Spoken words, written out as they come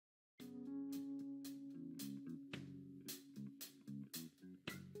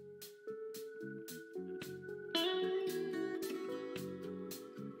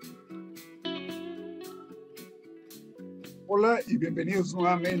Hola y bienvenidos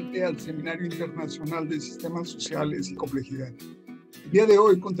nuevamente al Seminario Internacional de Sistemas Sociales y Complejidad. El día de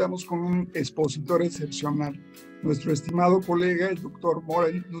hoy contamos con un expositor excepcional, nuestro estimado colega, el doctor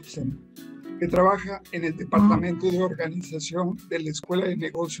Morten Knudsen, que trabaja en el Departamento de Organización de la Escuela de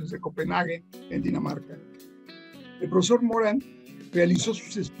Negocios de Copenhague, en Dinamarca. El profesor Morten realizó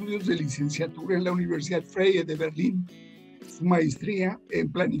sus estudios de licenciatura en la Universidad Freie de Berlín, su maestría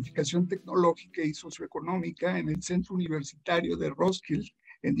en Planificación Tecnológica y Socioeconómica en el Centro Universitario de Roskilde,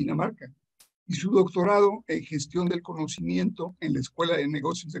 en Dinamarca, y su doctorado en Gestión del Conocimiento en la Escuela de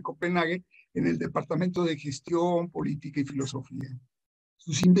Negocios de Copenhague, en el Departamento de Gestión, Política y Filosofía.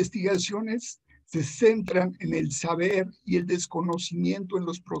 Sus investigaciones se centran en el saber y el desconocimiento en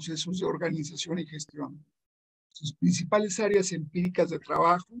los procesos de organización y gestión. Sus principales áreas empíricas de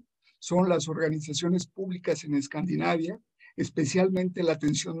trabajo son las organizaciones públicas en Escandinavia, especialmente la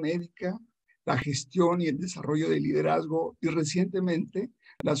atención médica, la gestión y el desarrollo de liderazgo, y recientemente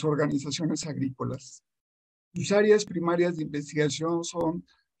las organizaciones agrícolas. Sus áreas primarias de investigación son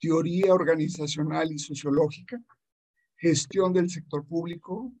teoría organizacional y sociológica, gestión del sector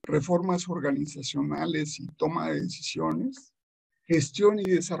público, reformas organizacionales y toma de decisiones, gestión y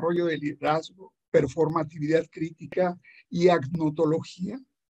desarrollo de liderazgo, performatividad crítica y agnotología,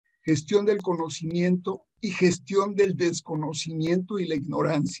 gestión del conocimiento y gestión del desconocimiento y la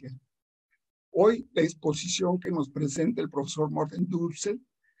ignorancia. Hoy la exposición que nos presenta el profesor Morten Knudsen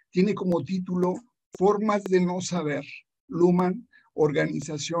tiene como título Formas de no saber, LUHMANN,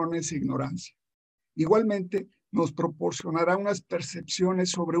 organizaciones e ignorancia. Igualmente nos proporcionará unas percepciones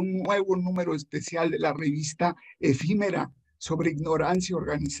sobre un nuevo número especial de la revista efímera sobre ignorancia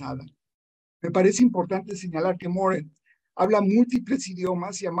organizada. Me parece importante señalar que Morten habla múltiples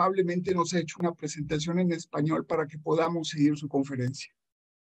idiomas y amablemente nos ha hecho una presentación en español para que podamos seguir su conferencia.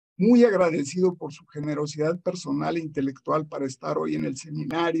 Muy agradecido por su generosidad personal e intelectual para estar hoy en el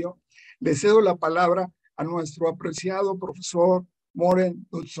seminario, le cedo la palabra a nuestro apreciado profesor Morten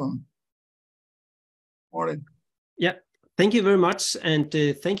Knudsen. Morten. Yeah, thank you very much, and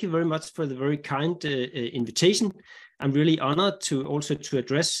thank you very much for the very kind invitation. I'm really honored to also to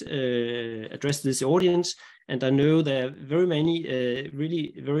address this audience, and I know there are very many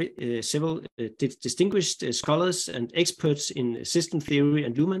really very several distinguished scholars and experts in system theory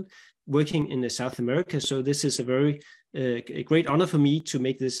and LUHMANN working in South America. So this is a very a great honor for me to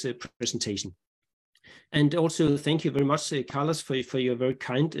make this presentation. And also thank you very much, Carlos, for your very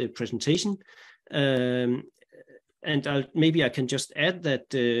kind presentation. And maybe I can just add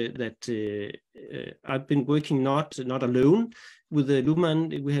that I've been working not alone with the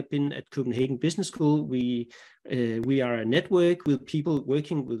LUHMANN. We have been at Copenhagen Business School. We are a network with people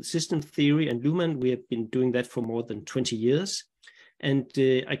working with system theory and LUHMANN. We have been doing that for more than 20 years. And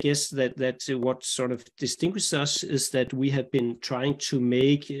I guess that's what sort of distinguishes us is that we have been trying to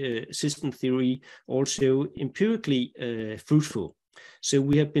make system theory also empirically fruitful. So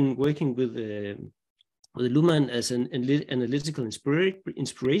we have been working with LUHMANN as an analytical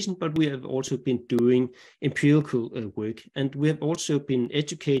inspiration, but we have also been doing empirical work. And we have also been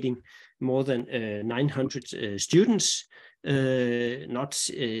educating more than 900 students, not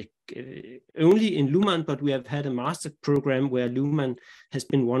only in LUHMANN, but we have had a master program where LUHMANN has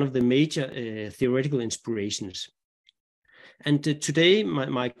been one of the major theoretical inspirations. And today,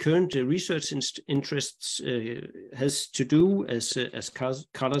 my current research interests has to do, as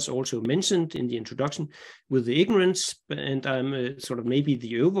Carlos also mentioned in the introduction, with the ignorance. And I'm sort of maybe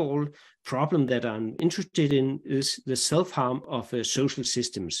the overall problem that I'm interested in is the self-harm of social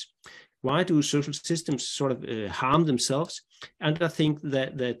systems. Why do social systems sort of harm themselves? And I think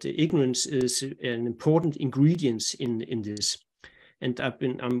that ignorance is an important ingredient in this. And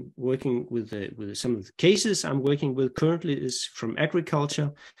I'm working with some of the cases I'm working with currently is from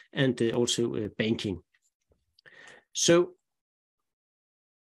agriculture and also banking. So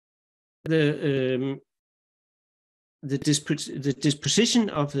the disposition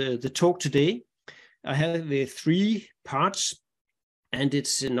of the talk today, I have 3 parts, and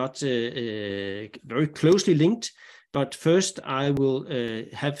it's not very closely linked. But first, I will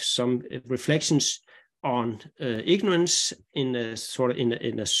have some reflections on ignorance in a sort of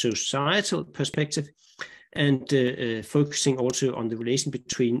in a societal perspective, and focusing also on the relation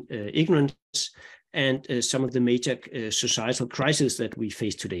between ignorance and some of the major societal crises that we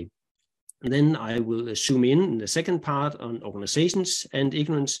face today. And then I will zoom in the second part on organizations and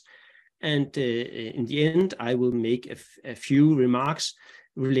ignorance, and in the end I will make a few remarks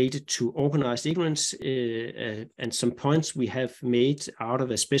related to organized ignorance and some points we have made out of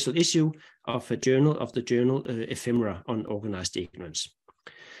a special issue of the journal Ephemera on organized ignorance.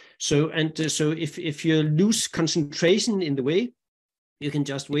 So if you lose concentration in the way, you can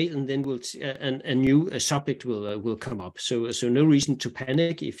just wait, and then a new subject will come up. So no reason to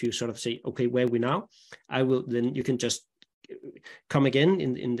panic if you sort of say, okay, where are we now? Then you can just come again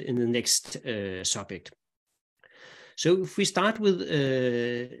in the next subject. So if we start with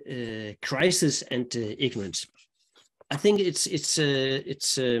crisis and ignorance, I think you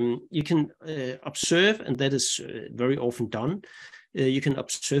can observe, and that is very often done. You can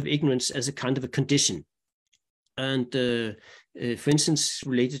observe ignorance as a kind of a condition. And for instance,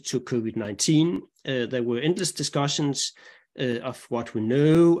 related to COVID-19, there were endless discussions of what we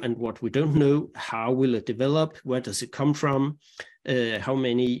know and what we don't know. How will it develop? Where does it come from? How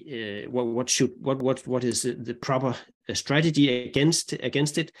many? What is the proper strategy against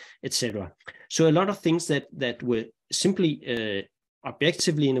it, etc. So a lot of things that were simply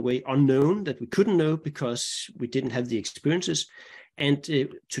objectively in a way unknown, that we couldn't know because we didn't have the experiences. And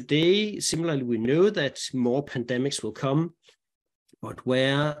today, similarly, we know that more pandemics will come, but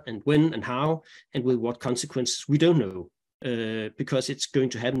where and when and how and with what consequences, we don't know, because it's going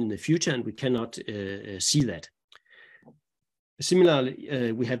to happen in the future and we cannot see that.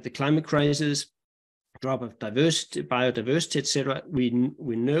 Similarly, we have the climate crisis, drop of biodiversity, etc. We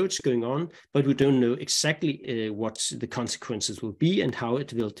know it's going on, but we don't know exactly what the consequences will be and how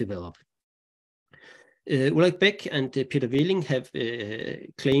it will develop. Ulrich Beck and Peter Wehling have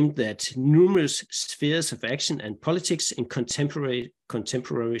claimed that numerous spheres of action and politics in contemporary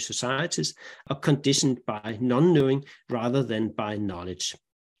societies are conditioned by non-knowing rather than by knowledge,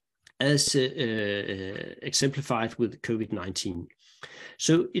 as exemplified with COVID-19.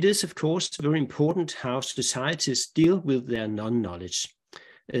 So it is, of course, very important how societies deal with their non-knowledge,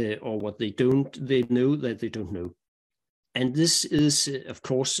 or what they know that they don't know. And this is, of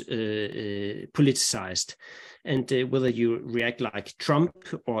course, politicized. And whether you react like Trump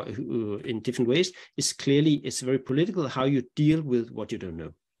or in different ways, it's very political how you deal with what you don't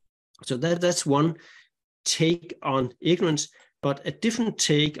know. So that's one take on ignorance. But a different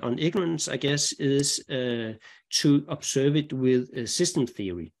take on ignorance, I guess, is to observe it with system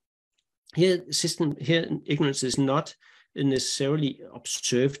theory. Here, ignorance is not necessarily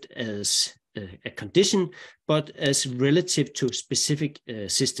observed as a condition, but as relative to specific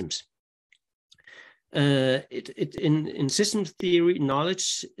systems. In system theory,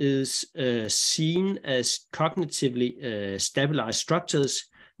 knowledge is seen as cognitively stabilized structures,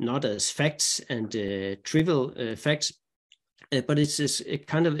 not as facts and trivial facts, but it's a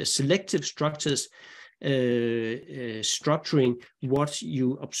kind of a selective structures structuring what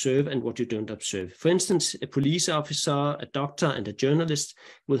you observe and what you don't observe. For instance, a police officer, a doctor, and a journalist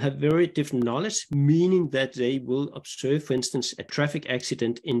will have very different knowledge, meaning that they will observe, for instance, a traffic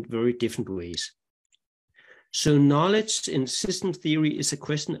accident in very different ways. So knowledge in system theory is a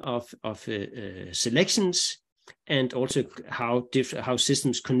question of selections, and also how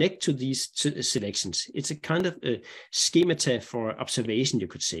systems connect to these selections. It's a kind of a schemata for observation, you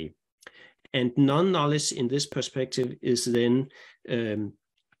could say. And non-knowledge in this perspective is then the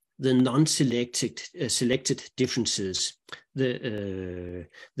non-selected selected differences, the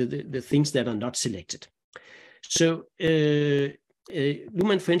things that are not selected. So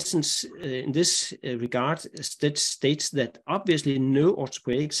LUHMANN, for instance, in this regard, states that obviously no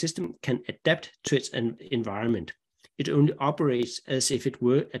orthopedic system can adapt to its environment. It only operates as if it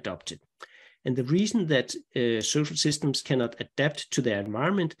were adopted. And the reason that social systems cannot adapt to their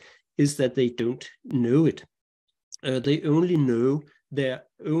environment is that they don't know it. They only know their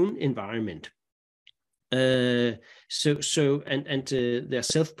own environment. Their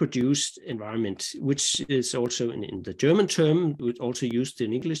self-produced environment, which is also in the German term, also used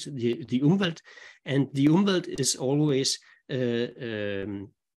in English, the Umwelt, and the Umwelt is always the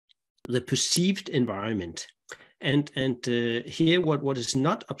perceived environment. And here, what is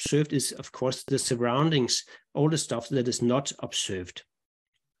not observed is, of course, the surroundings, all the stuff that is not observed.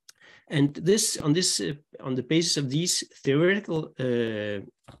 And on the basis of these theoretical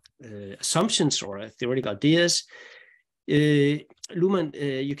assumptions or theoretical ideas, LUHMANN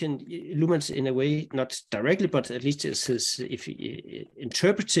in a way, not directly, but at least if he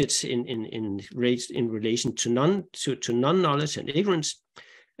interprets it in relation to non-knowledge and ignorance,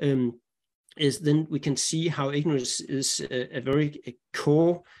 is then we can see how ignorance is a very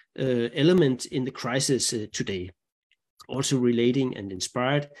core element in the crisis today. Also relating and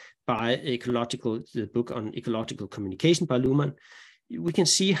inspired by the book on ecological communication by LUHMANN, we can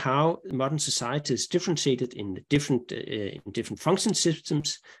see how modern society is differentiated in different function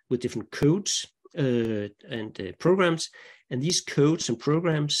systems with different codes and programs, and these codes and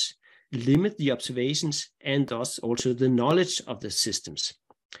programs limit the observations and thus also the knowledge of the systems.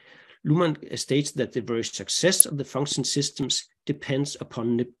 LUHMANN states that the very success of the function systems depends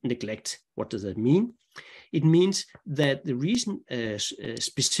upon neglect. What does that mean? It means that the reason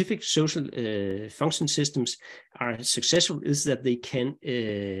specific social function systems are successful is that they can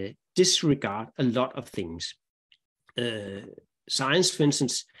disregard a lot of things. Science, for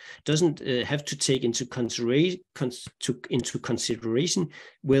instance, doesn't have to take into consideration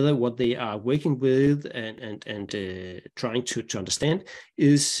whether what they are working with and trying to understand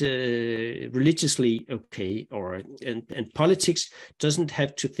is religiously okay, and politics doesn't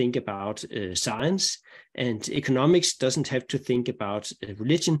have to think about science, and economics doesn't have to think about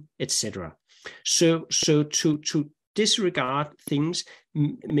religion, etc. So to disregard things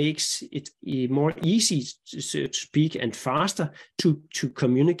makes it more easy, so to speak, and faster to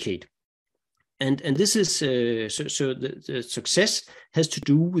communicate. And this is so the success has to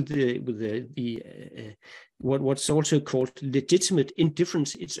do with what's also called legitimate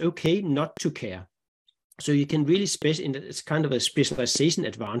indifference. It's okay not to care. So you can really it's kind of a specialization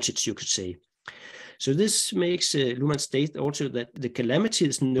advantage, you could say. So this makes LUHMANN state also that the calamity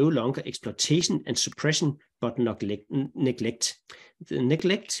is no longer exploitation and suppression, but neglect. The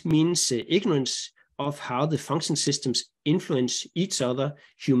neglect means ignorance of how the function systems influence each other,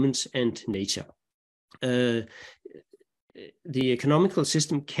 humans and nature. The economical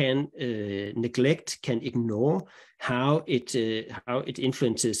system can ignore how it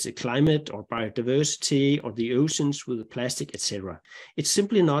influences the climate or biodiversity or the oceans with the plastic, etc. It's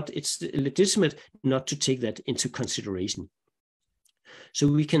simply not, it's legitimate not to take that into consideration. So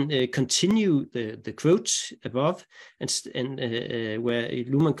we can continue the quote above, and where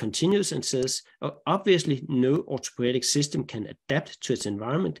LUHMANN continues and says, obviously no orthopedic system can adapt to its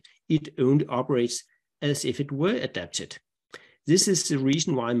environment. It only operates as if it were adapted. This is the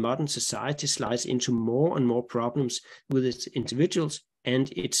reason why modern society slides into more and more problems with its individuals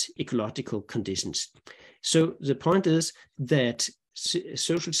and its ecological conditions. So the point is that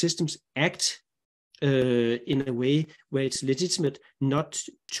social systems act in a way where it's legitimate not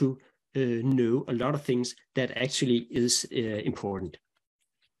to know a lot of things that actually is important.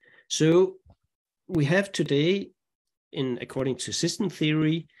 So we have today, according to system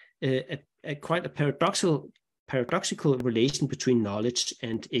theory, quite a paradoxical relation between knowledge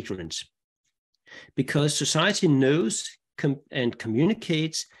and ignorance, because society knows and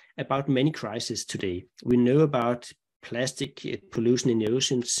communicates about many crises today. We know about plastic pollution in the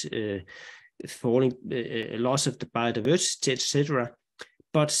oceans, falling loss of the biodiversity, etc.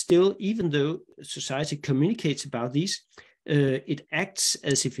 But still, even though society communicates about these, it acts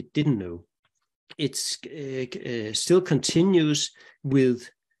as if it didn't know. It still continues with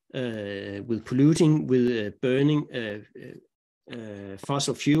polluting, with burning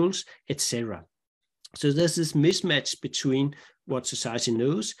fossil fuels, etc. So there's this mismatch between what society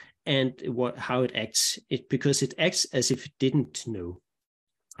knows and how it acts. Because it acts as if it didn't know.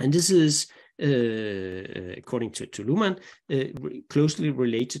 And this is, according to LUHMANN, closely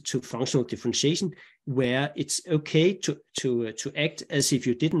related to functional differentiation, where it's okay to act as if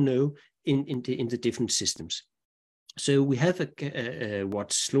you didn't know in the different systems. So we have what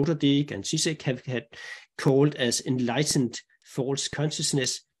Sloterdijk and Zizek have had called as enlightened false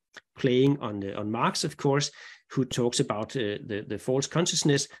consciousness, playing on Marx, of course, who talks about the false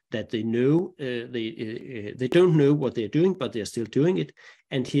consciousness that they know they don't know what they're doing, but they're still doing it.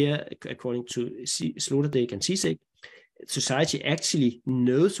 And here, according to Sloterdijk and Zizek, society actually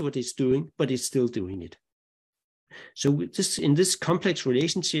knows what it's doing, but it's still doing it. So in this complex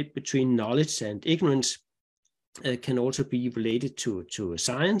relationship between knowledge and ignorance, can also be related to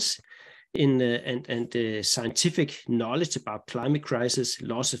science and scientific knowledge about climate crisis,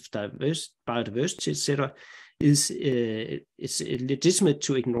 loss of biodiversity, etc. It's legitimate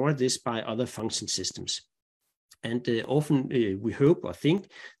to ignore this by other function systems. And often we hope or think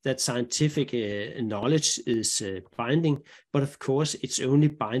that scientific knowledge is binding, but of course it's only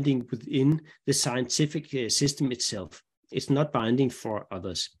binding within the scientific system itself. It's not binding for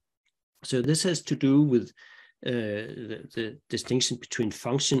others. So this has to do with the distinction between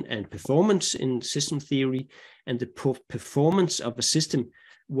function and performance in system theory, and the performance of a system,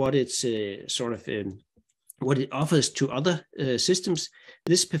 what it's what it offers to other systems.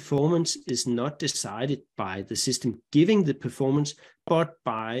 This performance is not decided by the system giving the performance, but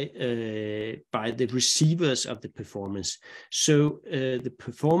by the receivers of the performance. So the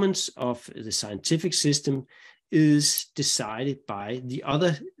performance of the scientific system is decided by the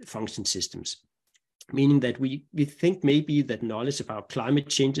other function systems, meaning that we think maybe that knowledge about climate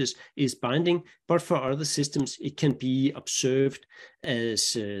changes is binding, but for other systems, it can be observed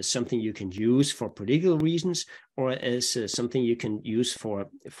as something you can use for political reasons, or as something you can use for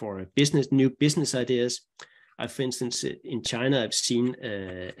new business ideas. For instance, in China, I've seen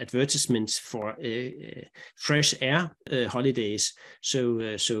advertisements for fresh air holidays. So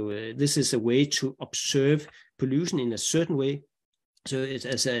this is a way to observe pollution in a certain way. So it's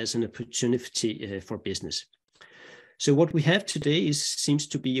as an opportunity for business. So what we have today seems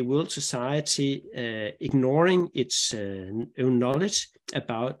to be a world society ignoring its own knowledge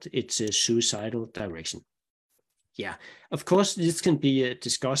about its suicidal direction. Yeah, of course, this can be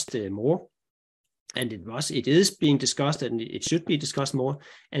discussed more. And it is being discussed, and it should be discussed more,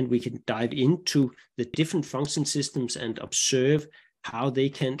 and we can dive into the different function systems and observe how they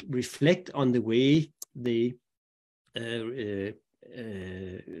can reflect on the way they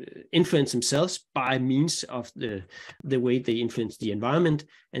influence themselves by means of the way they influence the environment.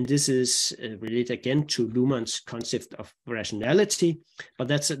 And this is related again to LUHMANN's concept of rationality, but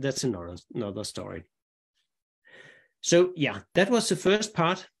that's another story. So yeah, that was the first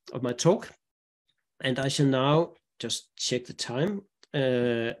part of my talk. And I shall now just check the time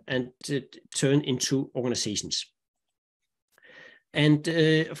and turn into organizations. And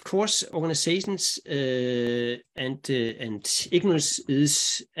of course, organizations and ignorance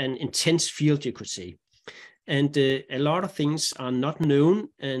is an intense field, you could say. And a lot of things are not known,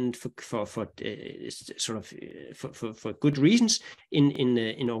 and for good reasons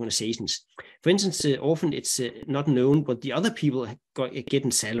in organizations. For instance, often it's not known what the other people get in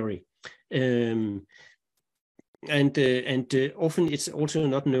salary. And often it's also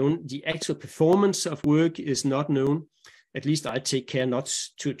not known. The actual performance of work is not known. At least I take care not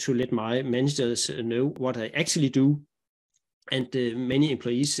to let my managers know what I actually do. And many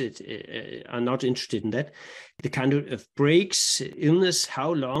employees are not interested in that. The kind of breaks, illness,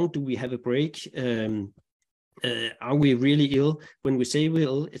 how long do we have a break? Are we really ill when we say we're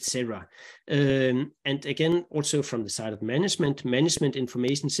ill, etc. And again, also from the side of management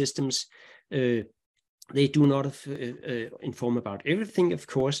information systems, they do not inform about everything, of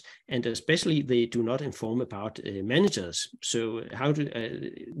course, and especially they do not inform about managers. So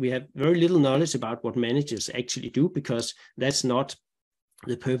we have very little knowledge about what managers actually do, because that's not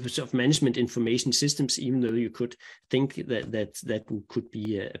the purpose of management information systems, even though you could think that could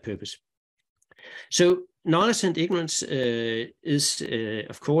be a purpose. So knowledge and ignorance is,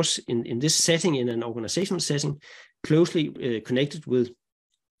 of course, in this setting, in an organizational setting, closely connected with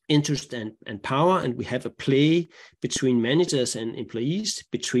interest and power, and we have a play between managers and employees,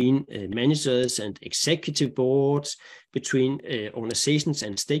 between managers and executive boards, between organizations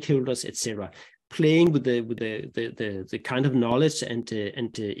and stakeholders, etc., playing with the kind of knowledge and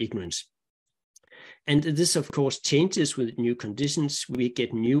ignorance. And this, of course, changes with new conditions. We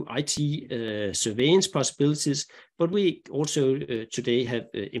get new IT surveillance possibilities, but we also today have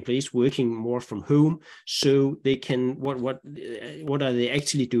employees working more from home, so they can what are they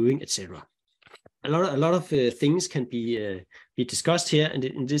actually doing, etc. A lot of things can be discussed here, and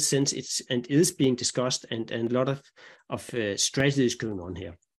in this sense, it is being discussed, and a lot of strategies going on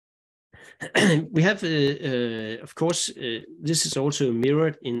here. We have, of course, this is also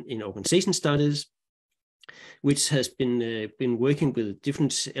mirrored in organization studies, which has been working with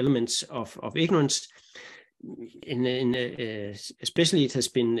different elements of ignorance. Especially,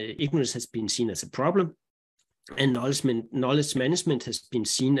 ignorance has been seen as a problem, and knowledge management has been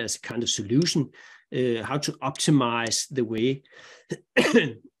seen as a kind of solution, how to optimize the way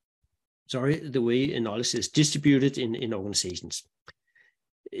the way knowledge is distributed in organizations.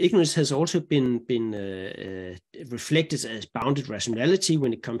 Ignorance has also been reflected as bounded rationality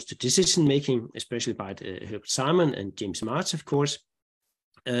when it comes to decision making, especially by Herbert Simon and James March, of course.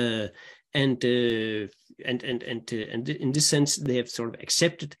 And in this sense, they have sort of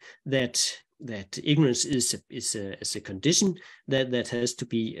accepted that ignorance is a condition that has to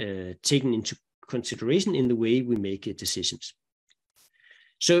be taken into consideration in the way we make decisions.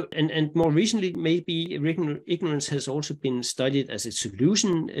 So, and more recently, maybe ignorance has also been studied as a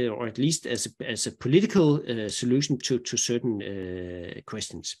solution, or at least as a political solution to certain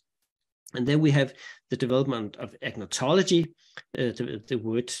questions. And then we have the development of agnotology, the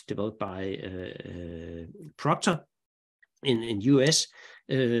word developed by Proctor in US,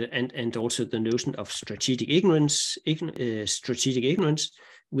 and also the notion of strategic ignorance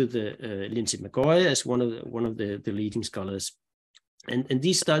with Lindsay McGoy as one of the leading scholars. And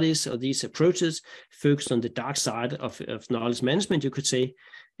these studies, or these approaches, focus on the dark side of knowledge management, you could say.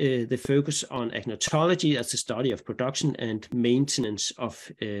 They focus on agnotology as the study of production and maintenance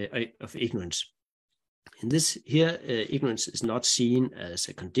of ignorance. In this here, ignorance is not seen as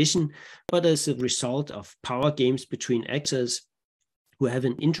a condition, but as a result of power games between actors who have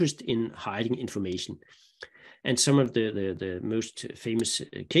an interest in hiding information. And some of the most famous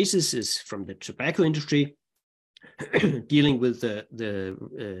cases is from the tobacco industry, dealing with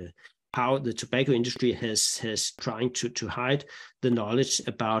how the tobacco industry has trying to hide the knowledge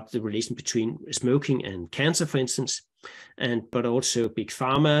about the relation between smoking and cancer, for instance. But also big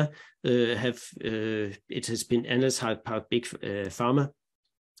pharma it has been analyzed how big pharma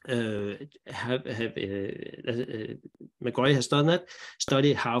McGoy has done that,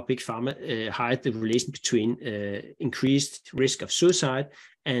 studied how big pharma hide the relation between increased risk of suicide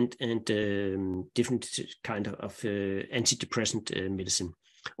and different kind of antidepressant medicine.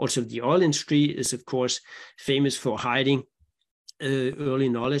 Also, the oil industry is, of course, famous for hiding early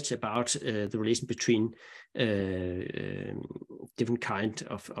knowledge about the relation between different kind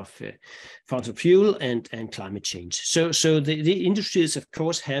of fossil fuel and climate change. So the industries, of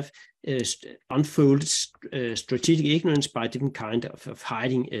course, have unfolded strategic ignorance by different kind of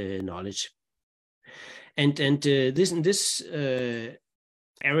hiding knowledge. And this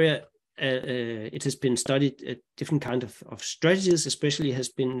area, it has been studied different kind of strategies, especially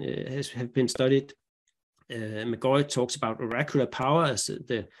have been studied. McGoy talks about oracular power as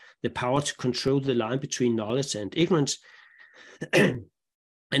the power to control the line between knowledge and ignorance. And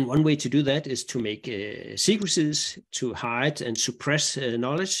one way to do that is to make secrecies, to hide and suppress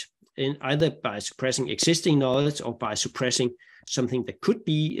knowledge, either by suppressing existing knowledge or by suppressing something that could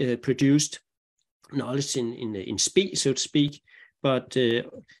be produced, knowledge in speak, so to speak. But a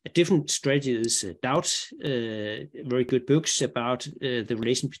different strategy is doubt. Very good books about the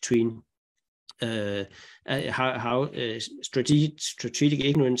relation between how strategic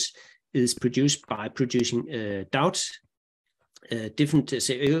ignorance is produced by producing doubt. Different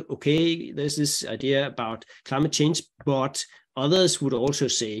say, okay, there's this idea about climate change, but others would also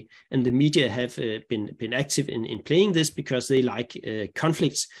say, and the media have been active in playing this because they like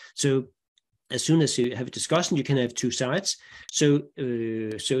conflicts. So as soon as you have a discussion, you can have two sides. So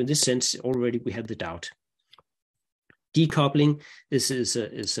in this sense, already we have the doubt. Decoupling, this is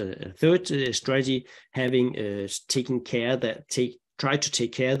a third strategy, having try to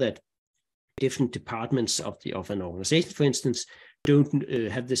take care that different departments of an organization, for instance, don't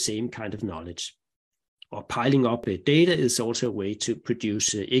have the same kind of knowledge. Or piling up data is also a way to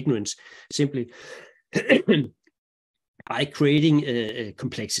produce ignorance, simply by creating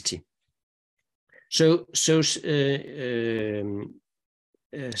complexity. So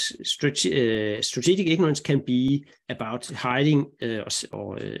strategic ignorance can be about hiding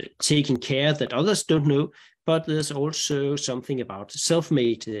or taking care that others don't know, but there's also something about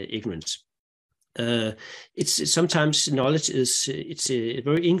self-made ignorance. It's sometimes knowledge is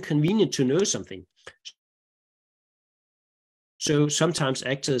very inconvenient to know something. So sometimes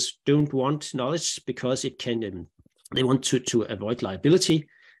actors don't want knowledge because it can they want to avoid liability,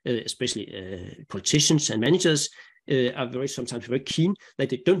 especially politicians and managers. Are sometimes very keen that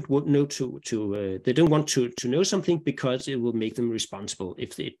they don't want they don't want to know something because it will make them responsible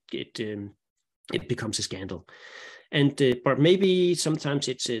if it becomes a scandal. And but maybe sometimes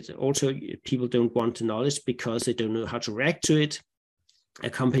it's also people don't want the knowledge because they don't know how to react to it. A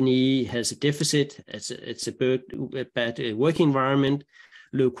company has a deficit, it's a bad working environment,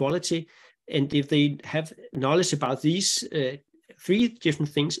 low quality, and if they have knowledge about these three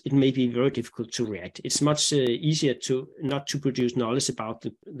different things, it may be very difficult to react. It's much easier to not to produce knowledge about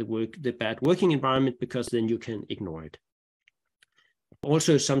the bad working environment, because then you can ignore it.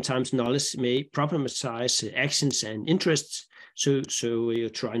 Also, sometimes knowledge may problematize actions and interests. So you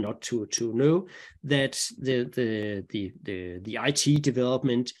try not to know that the IT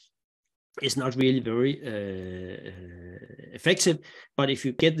development is not really very effective. But if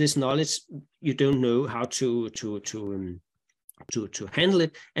you get this knowledge, you don't know how to handle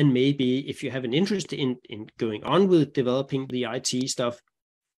it, and maybe if you have an interest in going on with developing the IT stuff,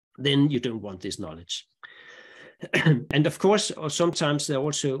 then you don't want this knowledge. And of course, sometimes there are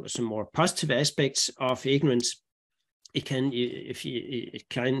also some more positive aspects of ignorance. It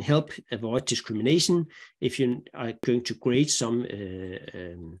can help avoid discrimination. If you are going to grade some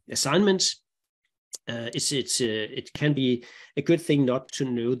assignments, it can be a good thing not to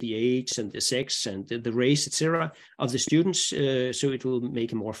know the age and the sex and the race, etc., of the students, so it will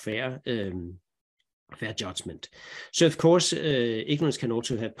make a more fair judgment. So of course, ignorance can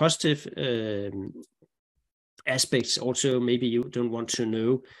also have positive aspects. Also, maybe you don't want to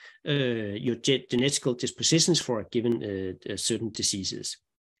know your genetical dispositions for given certain diseases.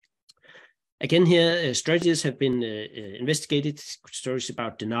 Again, here strategies have been investigated, stories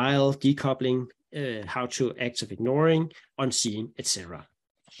about denial, decoupling, how to acts of ignoring, unseeing, etc.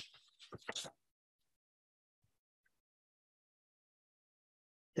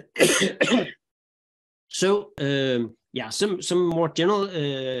 So yeah, some more general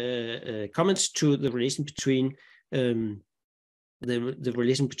comments to the relation between the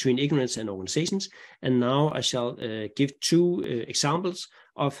relation between ignorance and organizations. And now I shall give two examples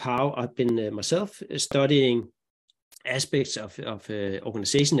of how I've been myself studying aspects of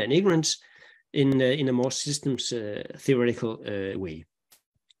organization and ignorance in a more systems theoretical way.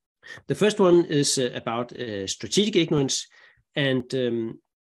 The first one is about strategic ignorance, and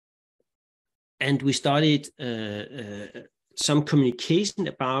we studied some communication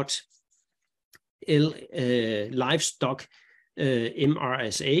about livestock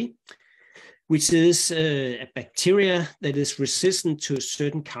MRSA, which is a bacteria that is resistant to a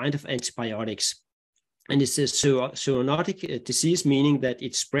certain kind of antibiotics. And it's a zoonotic disease, meaning that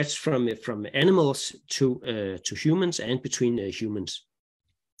it spreads from animals to humans and between humans.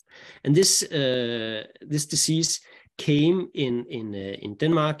 And this disease came in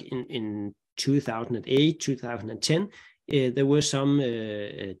Denmark in 2008, 2010. There was some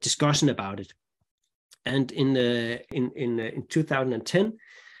discussion about it, and in 2010,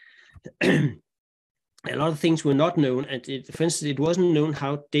 a lot of things were not known, and for instance, it wasn't known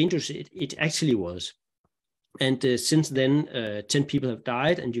how dangerous it actually was. And since then, 10 people have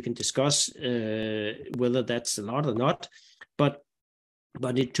died, and you can discuss whether that's a lot or not. But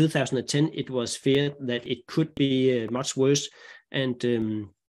in 2010, it was feared that it could be much worse, and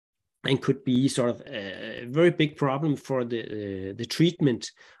could be sort of a very big problem for the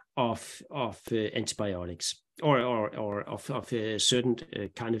treatment of antibiotics or of a certain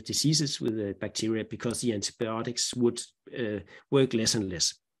kind of diseases with bacteria, because the antibiotics would work less and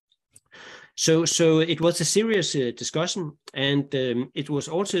less. So it was a serious discussion, and it was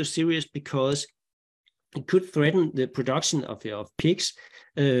also serious because it could threaten the production of pigs.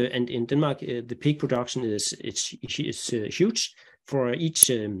 And in Denmark, the pig production is huge. For each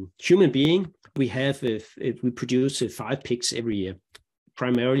human being, we produce 5 pigs every year,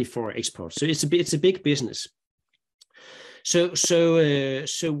 primarily for export. So it's a big business. So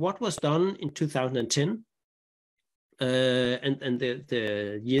what was done in 2010 and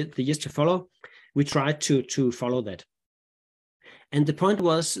the years to follow, we tried to follow that. And the point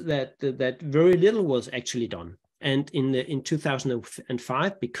was that very little was actually done. And in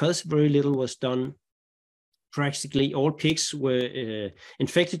 2005, because very little was done, practically all pigs were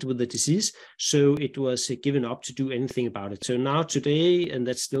infected with the disease, so it was given up to do anything about it. So now today, and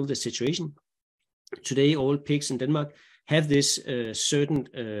that's still the situation, today all pigs in Denmark have this certain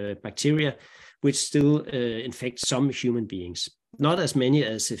bacteria which still infects some human beings. Not as many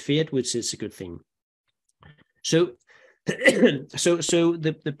as feared, which is a good thing. So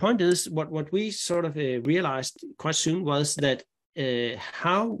the point is, what we sort of realized quite soon was that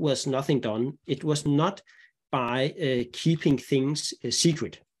how was nothing done? It was not by keeping things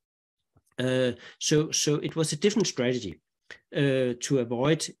secret. So it was a different strategy to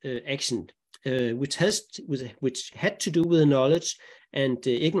avoid action, which had to do with knowledge and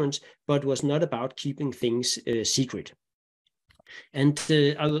ignorance, but was not about keeping things secret. And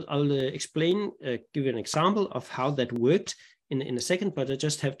I'll explain, give you an example of how that worked in a second, but I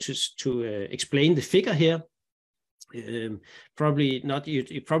just have to explain the figure here. Probably not.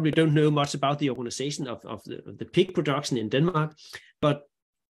 You probably don't know much about the organization of the pig production in Denmark, but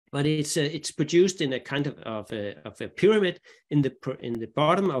it's produced in a kind of a pyramid. In the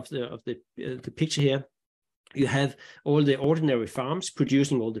bottom of the picture here, you have all the ordinary farms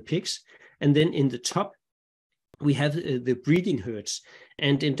producing all the pigs, and then in the top we have the breeding herds.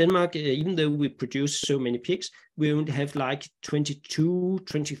 And in Denmark, even though we produce so many pigs, we only have like 22,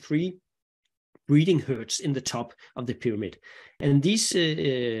 23 breeding herds in the top of the pyramid. And these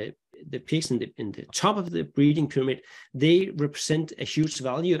the pigs in the top of the breeding pyramid, they represent a huge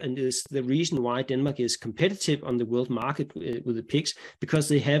value, and is the reason why Denmark is competitive on the world market with the pigs, because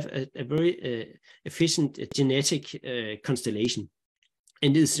they have a very efficient genetic constellation,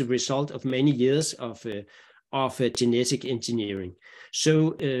 and is a result of many years of genetic engineering.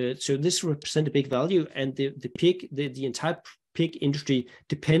 So this represents a big value, and the entire pig industry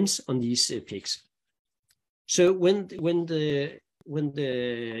depends on these pigs. So when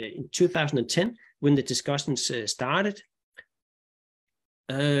in 2010, when the discussions started,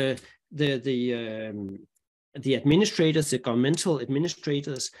 the administrators, the governmental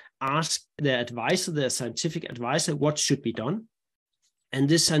administrators, asked their scientific advisor, what should be done. And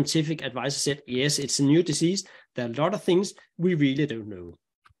this scientific advisor said, yes, it's a new disease. There are a lot of things we really don't know.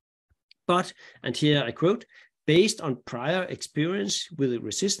 But, and here I quote, based on prior experience with the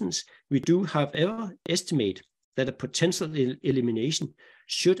resistance, we do, however, estimate that a potential elimination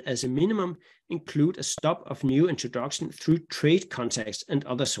should, as a minimum, include a stop of new introduction through trade contacts and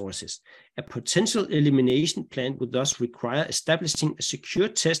other sources. A potential elimination plan would thus require establishing a secure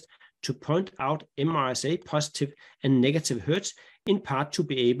test to point out MRSA positive and negative herds, in part to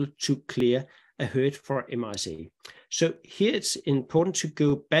be able to clear a herd for MRSA. So here it's important to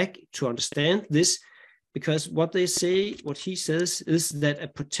go back to understand this, because what they say, what he says, is that a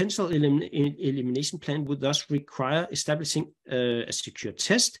potential elimination plan would thus require establishing a secure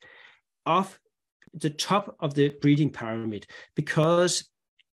test of the top of the breeding pyramid, because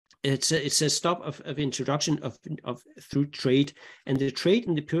it's a stop of introduction of through trade, and the trade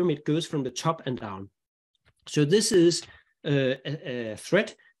in the pyramid goes from the top and down. So this is a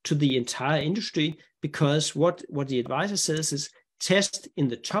threat to the entire industry, because what the advisor says is test in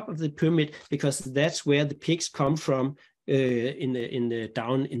the top of the pyramid, because that's where the pigs come from in the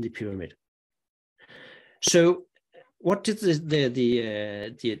down in the pyramid. So what did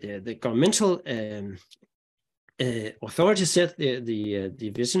the governmental authority said,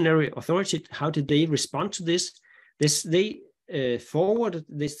 the veterinary authority, how did they respond to this? They forwarded,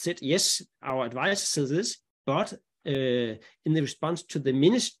 they said, yes, our advisor says this, but in the response to the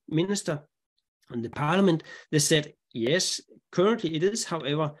minister and the parliament, they said, yes, currently it is,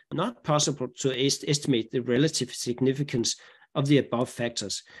 however, not possible to estimate the relative significance of the above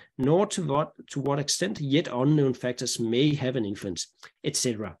factors, nor to what extent yet unknown factors may have an influence,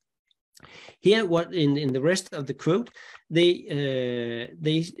 etc. Here, what in the rest of the quote, the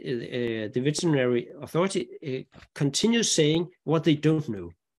veterinary authority continues saying what they don't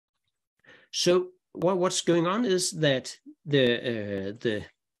know. So what's going on is that the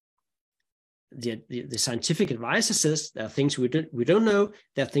scientific advisor says there are things we don't know,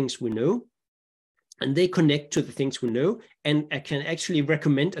 there are things we know, and they connect to the things we know, and I can actually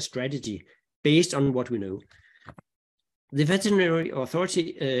recommend a strategy based on what we know. The veterinary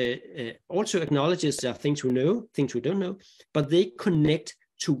authority also acknowledges there are things we know, things we don't know, but they connect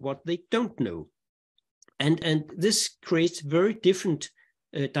to what they don't know. And this creates very different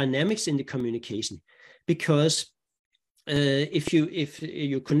dynamics in the communication, because if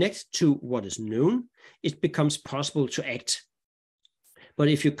you connect to what is known, it becomes possible to act. But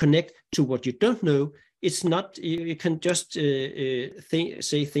if you connect to what you don't know, it's not. You can just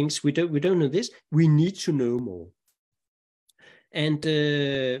say things. We don't know this. We need to know more. And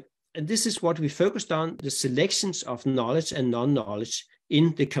this is what we focused on: the selections of knowledge and non-knowledge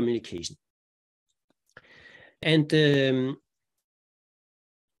in the communication. And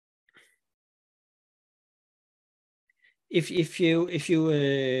if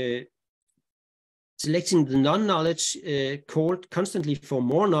you selecting the non-knowledge, called constantly for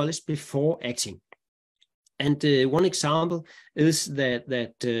more knowledge before acting. And one example is that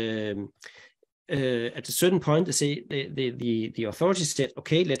at a certain point, they say the authorities said,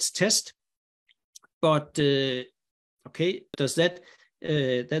 okay, let's test, but okay, does that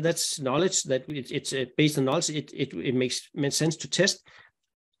that's knowledge that it's based on knowledge? It makes sense to test,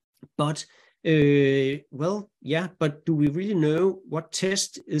 but well, yeah, but do we really know what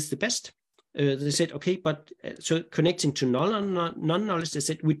test is the best? They said, okay, but so connecting to non-knowledge, they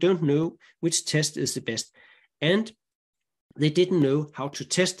said, we don't know which test is the best. And they didn't know how to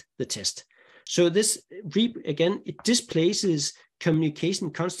test the test. So this, again, it displaces communication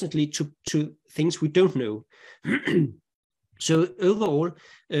constantly to things we don't know. So overall,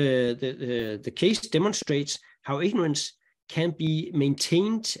 the case demonstrates how ignorance can be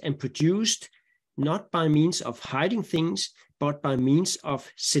maintained and produced not by means of hiding things, but by means of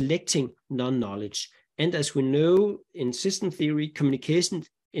selecting non-knowledge. And as we know in system theory, communication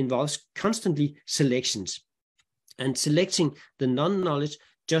involves constantly selections. And selecting the non-knowledge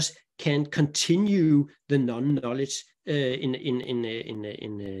just can continue the non-knowledge in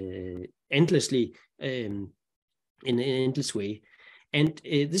endlessly, in an endless way. And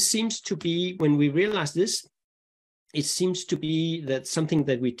this seems to be, when we realize this, it seems to be that something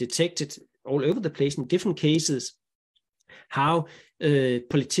that we detected all over the place in different cases, how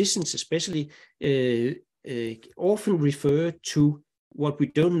politicians especially often refer to what we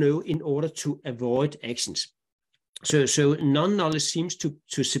don't know in order to avoid actions. So non-knowledge seems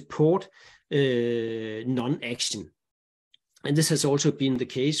to support non-action. And this has also been the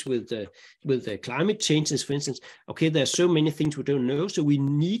case with the climate changes, for instance. Okay, there are so many things we don't know, so we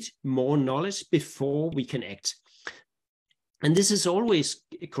need more knowledge before we can act. And this is always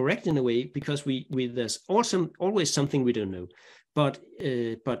correct in a way, because there's also always something we don't know. But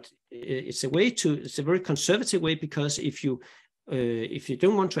it's a very conservative way, because if you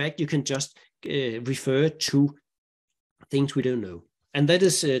don't want to act, you can just refer to things we don't know, and that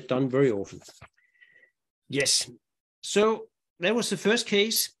is done very often. Yes. So that was the first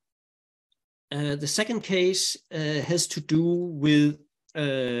case. The second case has to do with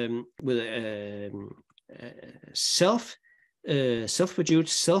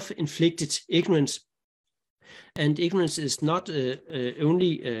self-produced, self-inflicted ignorance. And ignorance is not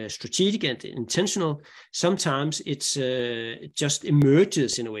only strategic and intentional. Sometimes it's just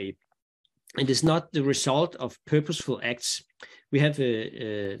emerges in a way, and is not the result of purposeful acts. We have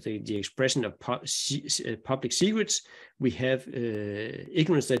the expression of public secrets. We have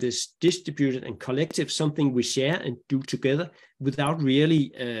ignorance that is distributed and collective, something we share and do together without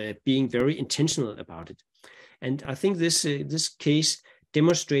really being very intentional about it. And I think this case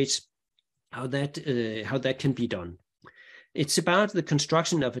demonstrates how that can be done. It's about the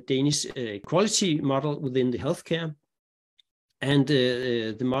construction of a Danish quality model within the healthcare, and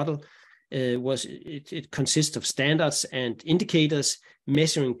the model it consists of standards and indicators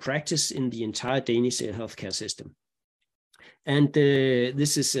measuring practice in the entire Danish healthcare system. And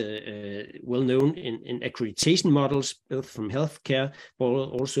this is well known in accreditation models, both from healthcare, but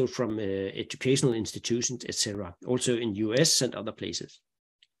also from educational institutions, etc., also in US and other places.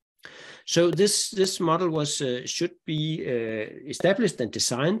 So this model should be established and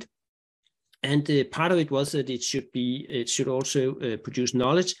designed, and part of it was that it should also produce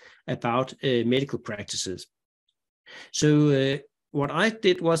knowledge about medical practices. So what I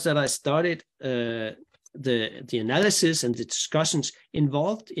did was that I started the analysis and the discussions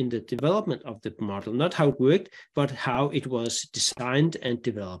involved in the development of the model, not how it worked, but how it was designed and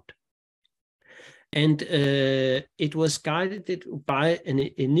developed. And it was guided by an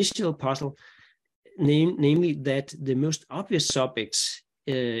initial puzzle, namely that the most obvious subjects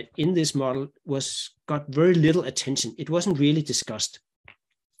in this model got very little attention. It wasn't really discussed.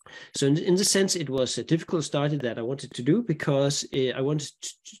 So in the sense, it was a difficult study that I wanted to do because I wanted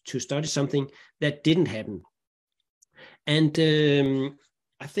to study something that didn't happen. And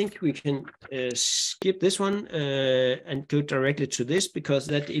I think we can skip this one and go directly to this, because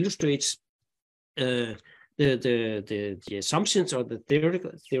that illustrates the assumptions or the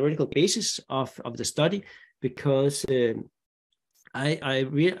theoretical basis of the study, because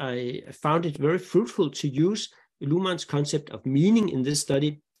I found it very fruitful to use LUHMANN's concept of meaning in this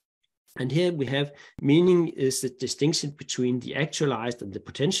study. And here we have meaning is the distinction between the actualized and the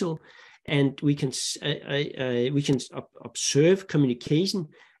potential, and we can observe communication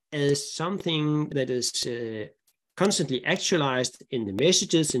as something that is constantly actualized in the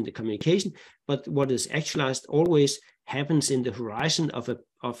messages, in the communication, but what is actualized always happens in the horizon of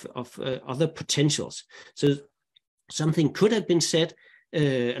other potentials. So something could have been said,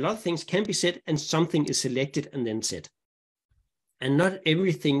 a lot of things can be said, and something is selected and then said. And not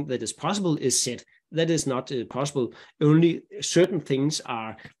everything that is possible is said. That is not possible. Only certain things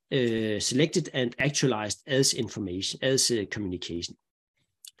are selected and actualized as information, as communication.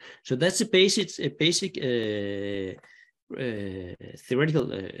 So that's a basic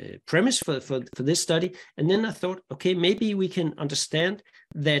theoretical premise for this study. And then I thought, okay, maybe we can understand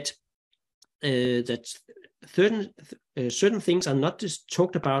that certain things are not just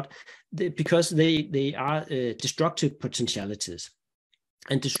talked about because they are destructive potentialities.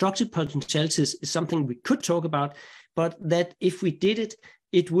 And destructive potentialities is something we could talk about, but that if we did it,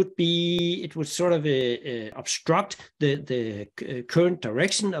 it would sort of obstruct the current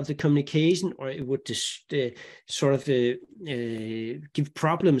direction of the communication, or it would just sort of give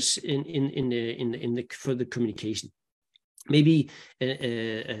problems for the communication. Maybe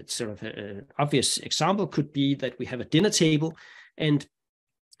a sort of obvious example could be that we have a dinner table, and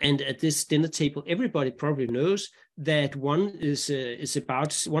at this dinner table, everybody probably knows that one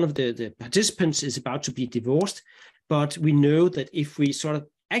of the participants is about to be divorced. But we know that if we sort of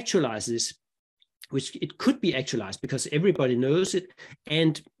actualize this, which it could be actualized because everybody knows it,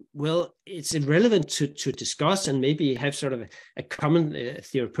 and well, it's irrelevant to discuss and maybe have sort of a common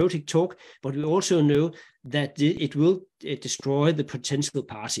therapeutic talk, but we also know that it will destroy the potential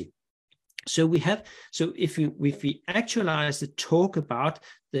party. So if we actualize the talk about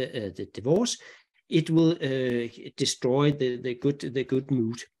the divorce, it will destroy the good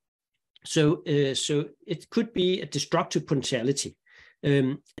mood. So it could be a destructive potentiality.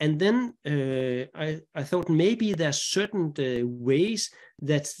 And then I thought maybe there are certain ways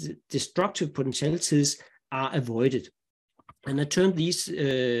that destructive potentialities are avoided. And I termed these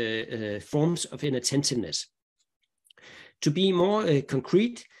forms of inattentiveness. To be more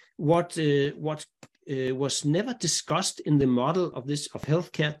concrete, what was never discussed in the model of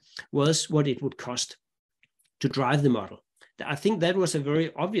healthcare was what it would cost to drive the model. I think that was a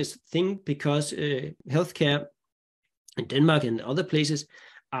very obvious thing because healthcare in Denmark and other places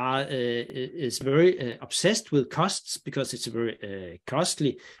is very obsessed with costs, because it's a very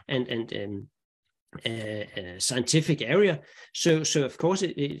costly and scientific area. So of course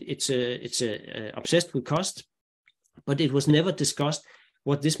it's obsessed with cost, but it was never discussed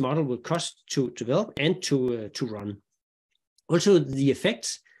what this model would cost to develop and to run. Also, the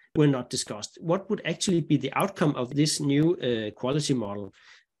effects were not discussed. What would actually be the outcome of this new quality model?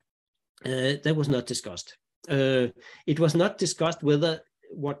 That was not discussed. It was not discussed whether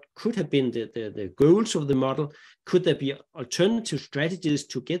what could have been the goals of the model, could there be alternative strategies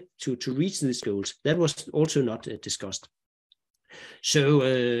to get to reach these goals? That was also not discussed. So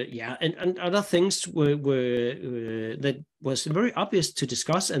yeah, and other things were that was very obvious to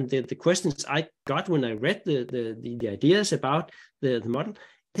discuss, and the questions I got when I read the ideas about the model,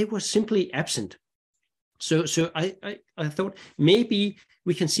 they were simply absent. So I thought maybe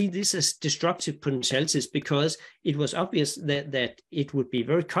we can see this as destructive potentialities, because it was obvious that it would be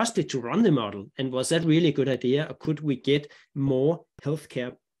very costly to run the model. And was that really a good idea, or could we get more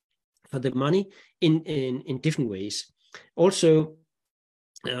healthcare for the money in different ways? Also,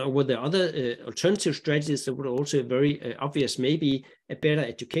 were there other alternative strategies that were also very obvious? Maybe a better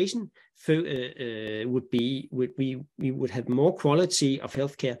education would be, we would have more quality of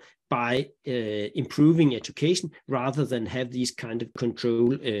healthcare by improving education rather than have these kind of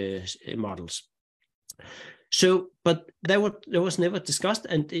control models. So, but that was never discussed,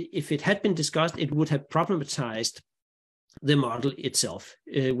 and if it had been discussed, it would have problematized the model itself,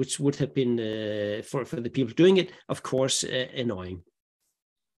 which would have been for the people doing it, of course, annoying.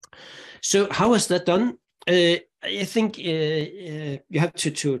 So how was that done? I think you have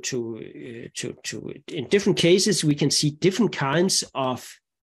to in different cases we can see different kinds of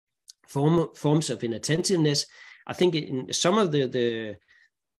forms of inattentiveness. I think in some of the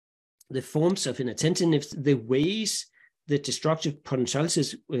forms of inattentiveness, the ways the destructive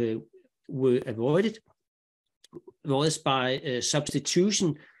potentialities were avoided was by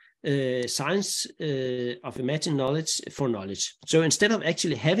substitution science of imagined knowledge for knowledge. So instead of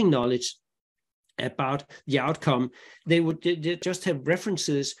actually having knowledge about the outcome, they would just have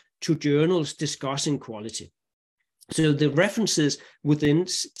references to journals discussing quality. So the references would then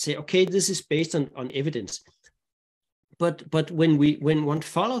say, okay, this is based on evidence. But when one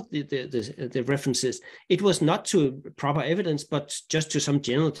followed the references, it was not to proper evidence, but just to some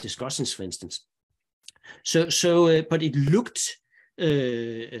general discussions, for instance. So but it looked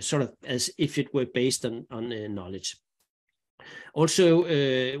sort of as if it were based on knowledge. Also,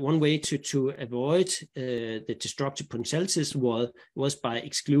 one way to avoid the destructive potentialities was by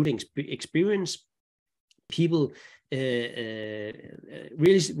excluding experience. People, real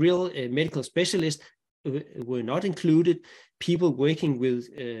medical specialists were not included. People working with,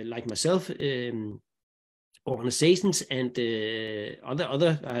 like myself, organizations and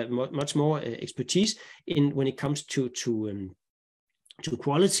other much more expertise in when it comes to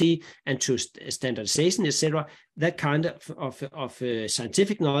quality and to standardization, etc. That kind of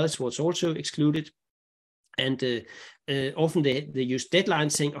scientific knowledge was also excluded. And often they use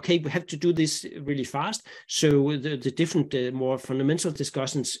deadlines saying, okay, we have to do this really fast. So the different more fundamental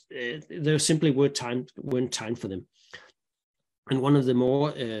discussions, there simply weren't time for them. And one of the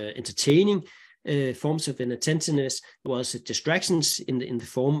more entertaining forms of inattentiveness was distractions in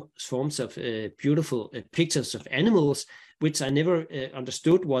the forms of beautiful pictures of animals, which I never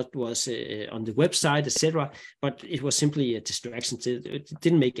understood what was on the website, etc. But it was simply a distraction. It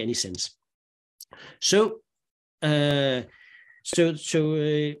didn't make any sense. So, in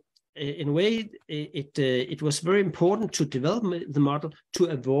a way, it was very important to develop the model to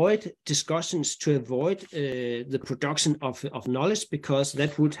avoid discussions, to avoid the production of knowledge, because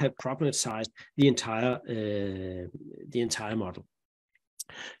that would have problematized the entire model.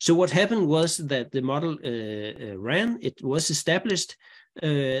 So what happened was that the model ran. It was established.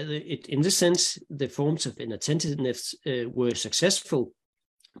 In this sense, the forms of inattentiveness were successful.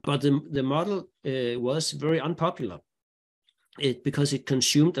 But the model was very unpopular because it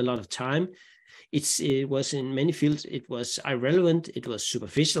consumed a lot of time. It was in many fields, it was irrelevant, it was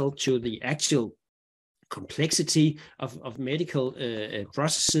superficial to the actual complexity of medical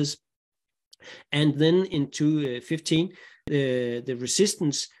processes. And then in 2015, the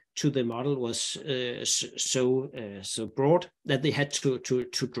resistance to the model was so broad that they had to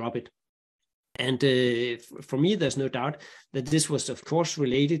drop it. And for me, there's no doubt that this was, of course,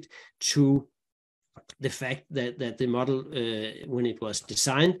 related to the fact that the model, when it was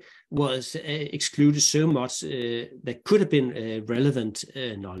designed, was excluded so much that could have been relevant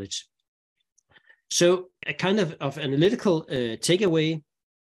knowledge. So a kind of analytical takeaway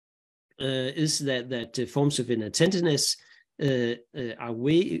is that forms of inattentiveness are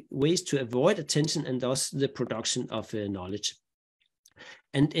ways to avoid attention and thus the production of knowledge.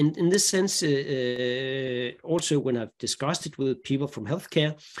 And in this sense, also when I've discussed it with people from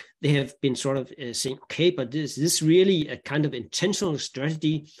healthcare, they have been sort of saying, okay, but is this really a kind of intentional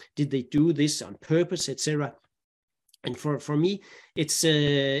strategy? Did they do this on purpose, etc.? And for me, it's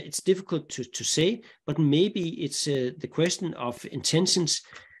difficult to say, but maybe it's the question of intentions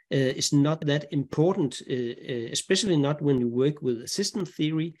is not that important, especially not when you work with system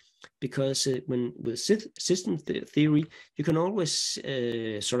theory, because with system theory, you can always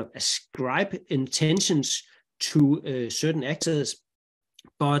sort of ascribe intentions to certain actors,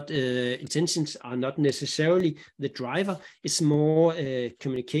 but intentions are not necessarily the driver. It's more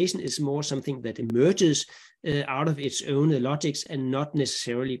communication is more something that emerges out of its own logics and not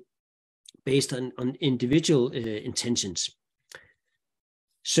necessarily based on individual intentions.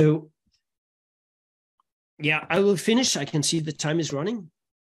 So, yeah, I will finish. I can see the time is running.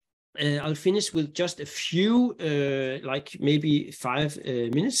 I'll finish with just a few, like maybe 5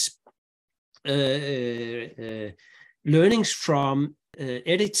 minutes, learnings from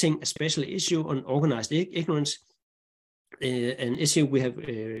editing a special issue on organized ignorance, an issue we have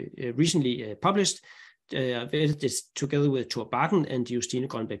recently published. I've edited this together with Thor Bakken and Justine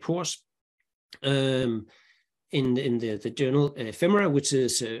Grønbæk-Pors in the journal Ephemera, which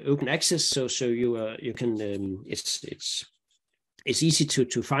is open access. So you can it's easy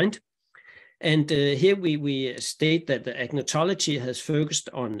to find. And here we state that the agnotology has focused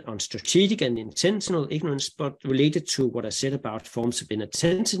on strategic and intentional ignorance, but related to what I said about forms of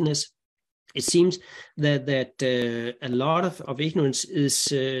inattentiveness, it seems that a lot of ignorance is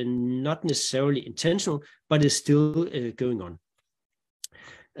not necessarily intentional, but is still going on.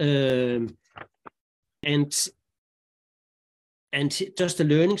 And just the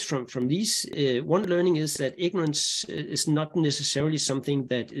learnings from these, one learning is that ignorance is not necessarily something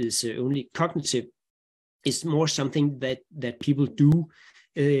that is only cognitive. It's more something that people do.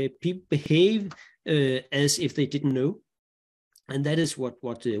 People behave as if they didn't know, and that is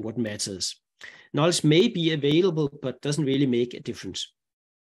what matters. Knowledge may be available, but doesn't really make a difference.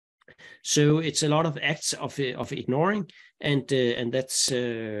 So it's a lot of acts of ignoring, and that's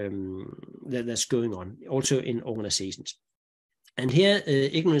going on also in organizations. And here,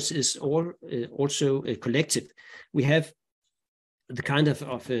 ignorance is also collective. We have the kind of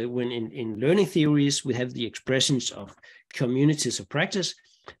when in learning theories, we have the expressions of communities of practice,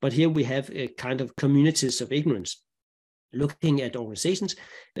 but here we have a kind of communities of ignorance. Looking at organizations,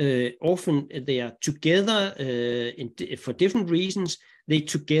 often they are together for different reasons. They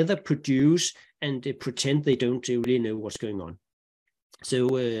together produce and pretend they don't really know what's going on. So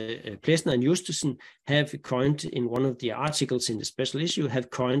Plesner and Justesen have coined in one of the articles in the special issue, have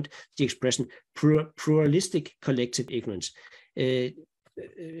coined the expression pluralistic collective ignorance,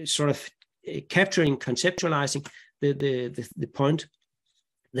 sort of capturing, conceptualizing the point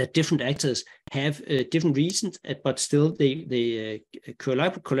that different actors have different reasons, but still they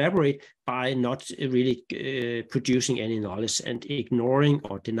collaborate by not really producing any knowledge and ignoring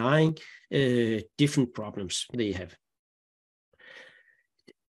or denying different problems they have.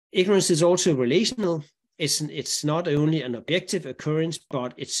 Ignorance is also relational. It's not only an objective occurrence,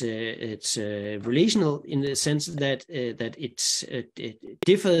 but it's relational in the sense that it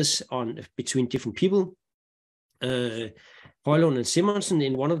differs between different people. Højlund and Simonsen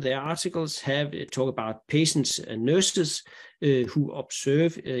in one of their articles have talk about patients and nurses who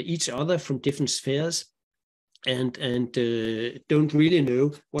observe each other from different spheres and don't really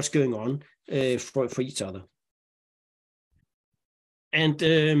know what's going on for each other. And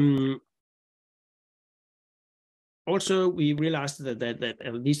also we realized that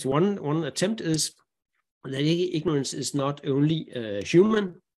at least one attempt is that ignorance is not only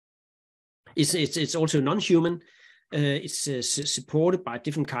human, it's also non-human. It's supported by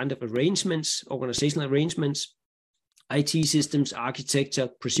different kind of arrangements, organizational arrangements, IT systems, architecture,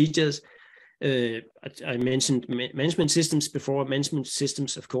 procedures. I mentioned management systems before. Management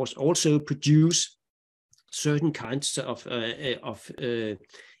systems, of course, also produce certain kinds of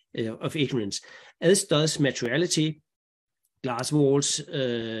ignorance, as does materiality. Glass walls,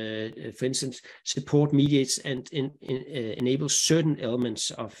 for instance, support, mediates, and enable certain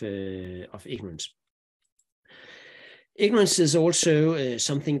elements of ignorance. Ignorance is also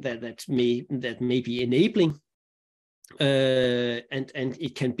something that may be enabling, and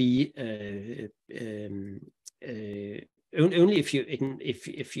it can be only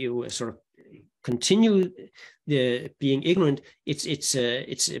if you sort of continue being ignorant,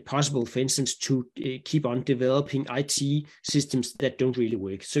 it's possible, for instance, to keep on developing IT systems that don't really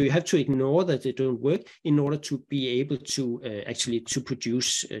work. So you have to ignore that they don't work in order to be able to actually to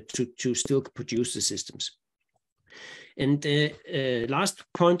produce, to still produce the systems. And last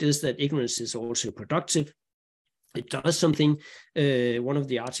point is that ignorance is also productive. It does something. One of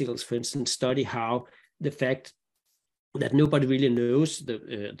the articles, for instance, study how the fact that nobody really knows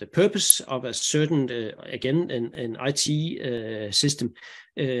the purpose of a certain, again, an IT system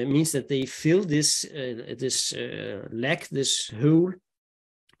means that they fill this lack, this hole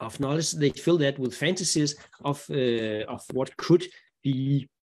of knowledge. They fill that with fantasies of what could be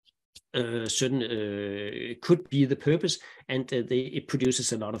could be the purpose, and it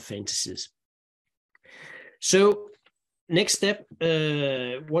produces a lot of fantasies. So next step,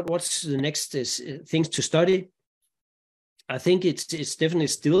 what's the next things to study? I think it's definitely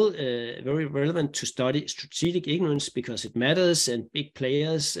still very relevant to study strategic ignorance because it matters, and big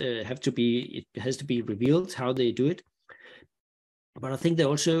players it has to be revealed how they do it. But I think there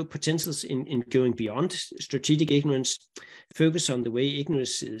are also potentials in going beyond strategic ignorance, focus on the way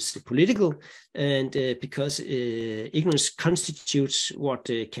ignorance is political, and because ignorance constitutes what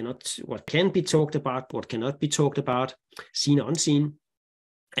can be talked about, what cannot be talked about, seen or unseen,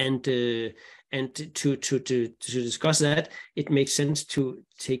 and to discuss that, it makes sense to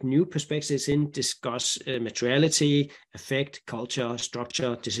take new perspectives in, discuss materiality, effect, culture,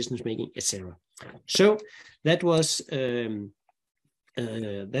 structure, decisions making, etc. So that was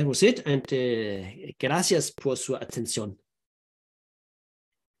it, and gracias por su atención.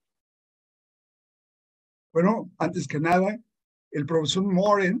 Bueno, antes que nada, el profesor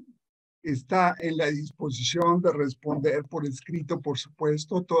Morten está en la disposición de responder por escrito, por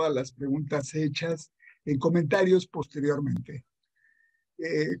supuesto, todas las preguntas hechas en comentarios posteriormente.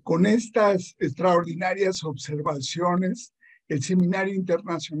 Con estas extraordinarias observaciones, el Seminario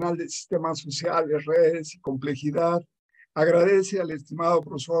Internacional de Sistemas Sociales, Redes y Complejidad agradece al estimado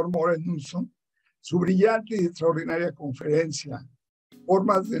profesor Morten Knudsen su brillante y extraordinaria conferencia,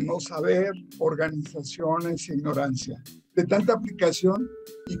 Formas de no saber, organizaciones e ignorancia, de tanta aplicación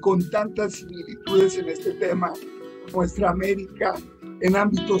y con tantas similitudes en este tema, nuestra América, en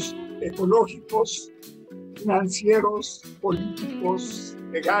ámbitos ecológicos, financieros, políticos,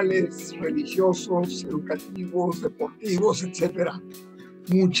 legales, religiosos, educativos, deportivos, etc.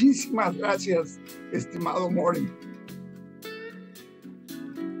 Muchísimas gracias, estimado Morten.